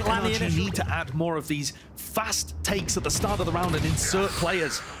 and he doesn't land the initial. You need to add more of these fast takes at the start of the round and insert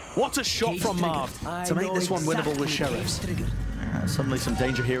players. What a shot from Marved to make this one winnable with Sheriffs. Suddenly some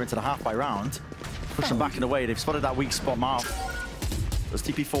danger here into the half by round. Push them back in the way. They've spotted that weak spot, Marved. Does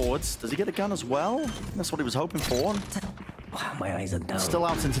TP forwards. Does he get a gun as well? That's what he was hoping for. My eyes are down. Still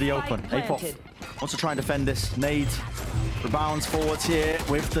out into the open. Apoth wants to try and defend this. Nade rebounds forwards here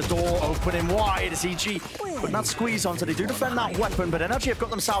with the door opening wide as EG putting that squeeze on, so they do defend that weapon, but NRG have got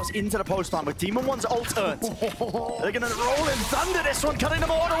themselves into the postman with Demon 1's ult earned. They're going to roll in thunder this one, cutting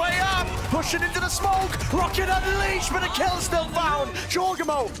them all the way up, pushing into the smoke, rocket unleashed, but a kill still found.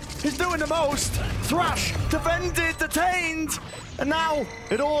 jawgemo is doing the most. Thrash defended, detained, and now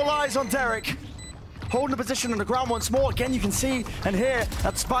it all lies on Derrek. Holding the position on the ground once more. Again, you can see and hear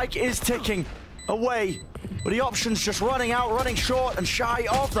that Spike is ticking away. But the options just running out, running short and shy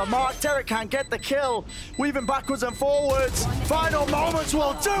of the mark. Derrek can't get the kill. Weaving backwards and forwards. Final moments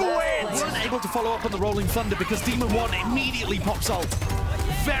will do it! Weren't able to follow up on the rolling thunder because Demon 1 immediately pops ult.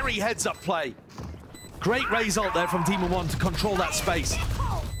 Very heads-up play. Great raise ult there from Demon 1 to control that space.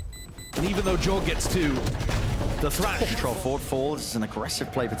 And even though Jaw gets to the thrash. Control forward fall. This is an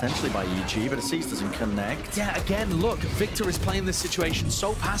aggressive play potentially by EG, but Aziz doesn't connect. Yeah, again, look, Victor is playing this situation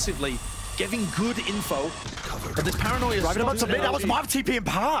so passively, giving good info. But this paranoia is driving him up to mid. That was Marved TPing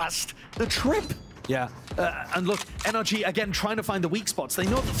past the trip. Yeah, and look, NRG again trying to find the weak spots. They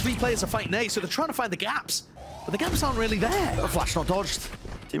know that 3 players are fighting A, so they're trying to find the gaps. But the gaps aren't really there. The flash not dodged.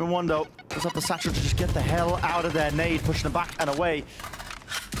 Team in 1 though does have the satchel to just get the hell out of there. Nade pushing them back and away.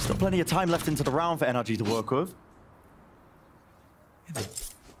 Still plenty of time left into the round for NRG to work with. They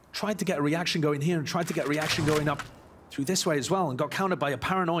tried to get a reaction going here and tried to get a reaction going up through this way as well and got countered by a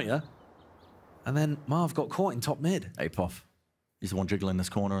paranoia. And then Marv got caught in top mid. Apoth, he's the one jiggling this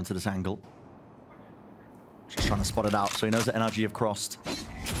corner into this angle. Just trying to spot it out, so he knows that NRG have crossed.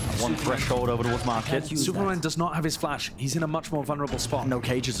 One threshold over towards market. Superman does not have his flash. He's in a much more vulnerable spot. No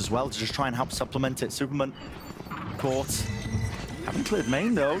cages as well to just try and help supplement it. Superman caught. Haven't cleared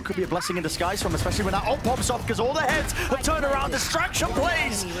main though. Could be a blessing in disguise for him, especially when that ult pops off because all the heads have turned around. Distraction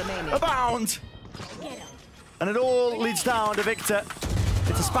plays abound. And it all leads down to Victor.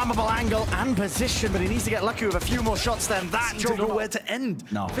 It's a spammable angle and position, but he needs to get lucky with a few more shots than that. Don't know where to end.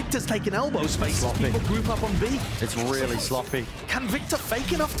 No. Victor's taking elbow space. People group up on B. It's really sloppy. Can Victor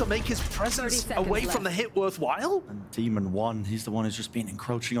fake enough to make his presence away from the hit worthwhile? And Demon 1, he's the one who's just been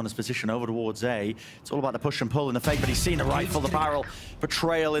encroaching on his position over towards A. It's all about the push and pull and the fake, but he's seen the rifle, the barrel,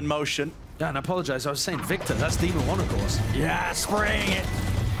 betrayal in motion. Yeah, and I apologize. I was saying Victor. That's Demon 1, of course. Yeah, spraying it.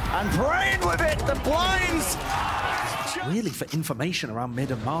 And praying with it. The blinds. Really for information around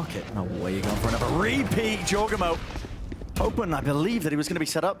mid and market. No way you're going for another repeat, jawgemo. Hoping, I believe, that he was going to be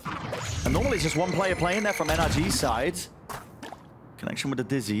set up. And normally it's just one player playing there from NRG's side. Connection with the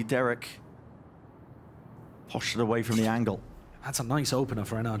Dizzy. Derrek pushed it away from the angle. That's a nice opener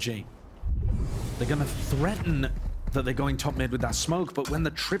for NRG. They're going to threaten that they're going top mid with that smoke, but when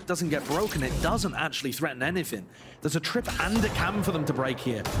the trip doesn't get broken, it doesn't actually threaten anything. There's a trip and a cam for them to break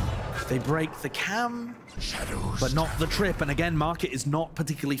here. They break the cam, but not the trip, and again, market is not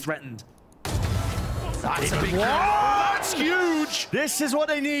particularly threatened. That's a big That's huge! This is what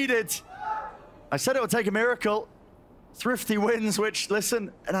they needed. I said it would take a miracle. Thrifty wins, which, listen,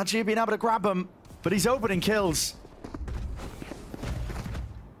 NRG being able to grab him, but he's opening kills.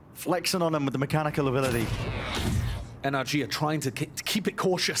 Flexing on him with the mechanical ability. NRG are trying to keep it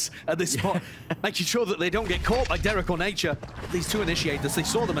cautious at this spot, making sure that they don't get caught by Derrek or Nature. These two initiate this. They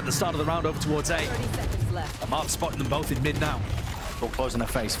saw them at the start of the round over towards A. Marv spotting them both in mid now. All closing their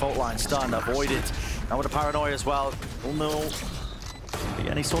face. Fault line stunned, avoided. Now with a paranoia as well. Oh no.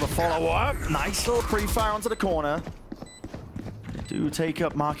 Any sort of follow-up. Nice little pre-fire onto the corner. They do take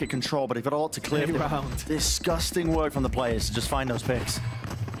up market control, but they've got a lot to clear. Disgusting work from the players to just find those picks.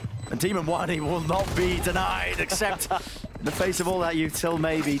 And Demon 1, he will not be denied, except in the face of all that util,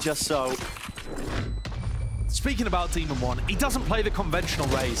 maybe, just so. Speaking about Demon 1, he doesn't play the conventional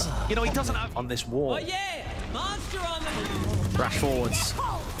raise. You know, he doesn't have on this wall. Oh yeah! Monster on the Crash forwards.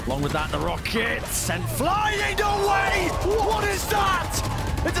 Along with that, the rocket sent flying away! What is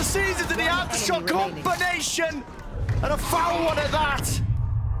that? It's a season to the aftershock combination! And a foul one at that!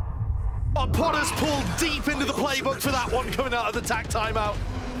 Apoth has pulled deep into the playbook for that one coming out of the TAC timeout.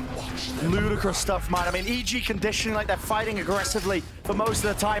 Ludicrous stuff, man. I mean, EG conditioning like they're fighting aggressively for most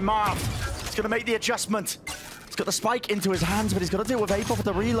of the time. Marv is going to make the adjustment. He's got the spike into his hands, but he's got to deal with Apoth with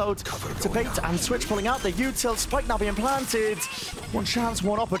the reload. To bait and switch, pulling out the util. Spike now being planted. One chance,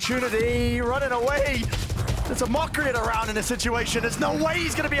 one opportunity. Running away. There's a mockery at around in this situation. There's no way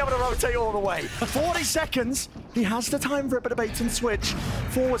he's going to be able to rotate all the way. 40 seconds. He has the time for a bit of bait and switch.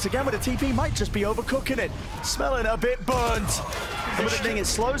 Forwards again with a TP. Might just be overcooking it. Smelling a bit burnt. And with the thing, it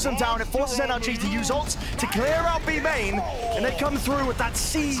slows them down. It forces NRG to use ults to clear out B main. And they come through with that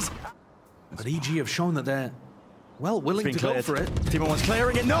seize. But EG have shown that they're, well, willing to go for it. Team 1's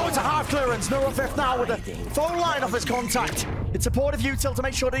clearing it. No, it's a half clearance. No fifth now with the phone line off his contact. It's supportive util to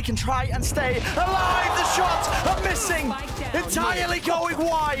make sure that he can try and stay alive. The shots are missing. Entirely going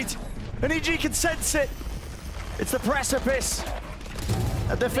wide. And EG can sense it. It's the precipice.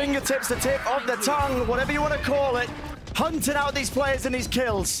 At the fingertips, the tip of the tongue, whatever you want to call it. Hunting out these players and these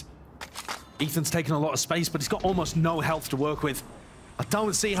kills. Ethan's taken a lot of space, but he's got almost no health to work with. I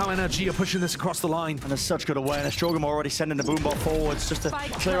don't see how NRG are pushing this across the line. And there's such good awareness. jawgemo already sending the boom ball forwards just to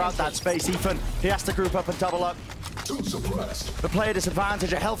clear out that space. Ethan, he has to group up and double up. The player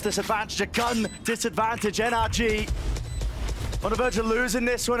disadvantage, a health disadvantage, a gun disadvantage. NRG on the verge of losing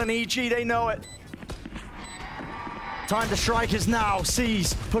this one, and EG, they know it. Time to strike is now.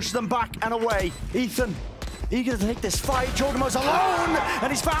 Seize, push them back and away. Ethan eager to take this fight. jawgemo's alone,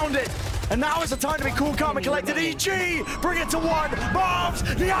 and he's found it. And now is the time to be cool, calm, and collected. EG, bring it to one. Marved,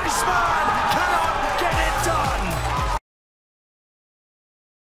 the Iceman, cannot get it done.